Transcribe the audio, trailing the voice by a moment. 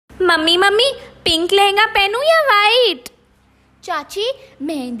Mummy mummy pink lehenga पहनूं या white? चाची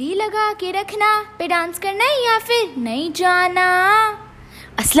मेहंदी लगा के रखना पे डांस करना है या फिर नहीं जाना?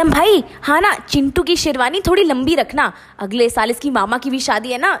 असलम भाई, हाँ ना, चिंटू की शेरवानी थोड़ी लंबी रखना, अगले साल इसकी मामा की भी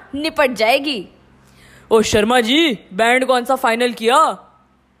शादी है ना, निपट जाएगी। ओ शर्मा जी, बैंड कौन सा फाइनल किया?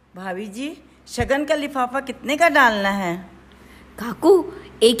 भाभी जी, शगन का लिफाफा कितने का डालना है? काकू,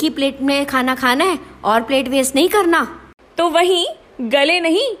 एक ही प्लेट में खाना खाना है और प्लेट वेस्ट नहीं करना। तो वहीं गले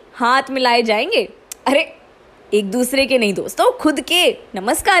नहीं हाथ मिलाए जाएंगे। अरे एक दूसरे के नहीं दोस्तों, खुद के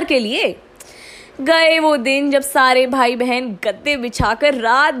नमस्कार के लिए। गए वो दिन जब सारे भाई बहन गद्दे बिछाकर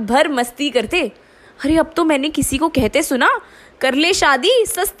रात भर मस्ती करते। अरे अब तो मैंने किसी को कहते सुना, कर ले शादी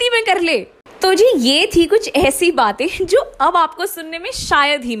सस्ती में कर ले। तो जी ये थी कुछ ऐसी बातें जो अब आपको सुनने में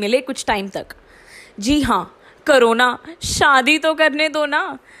शायद ही मिले कुछ टाइम तक। जी हाँ, कोरोना, शादी तो करने दो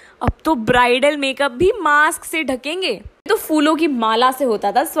ना। अब तो ब्राइडल मेकअप भी मास्क से ढकेंगे। तो फूलों की माला से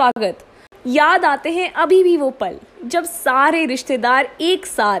होता था स्वागत। याद आते हैं अभी भी वो पल जब सारे रिश्तेदार एक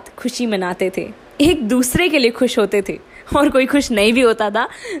साथ खुशी मनाते थे, एक दूसरे के लिए खुश होते थे, और कोई खुश नहीं भी होता था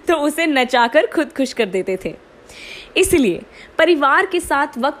तो उसे नचाकर खुद खुश कर देते थे। इसलिए परिवार के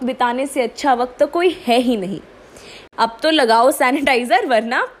साथ वक्त बिताने से अच्छा वक्त तो कोई है ही नहीं। अब तो लगाओ सैनिटाइजर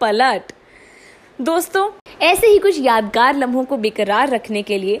वरना पलट। दोस्तों, ऐसे ही कुछ यादगार लम्हों को बेकरार रखने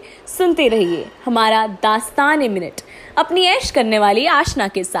के लिए सुनते रहिए हमारा दास्तान ए मिनट अपनी ऐश करने वाली आशना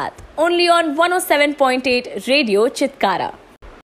के साथ, ओनली ऑन 107.8 रेडियो चितकारा।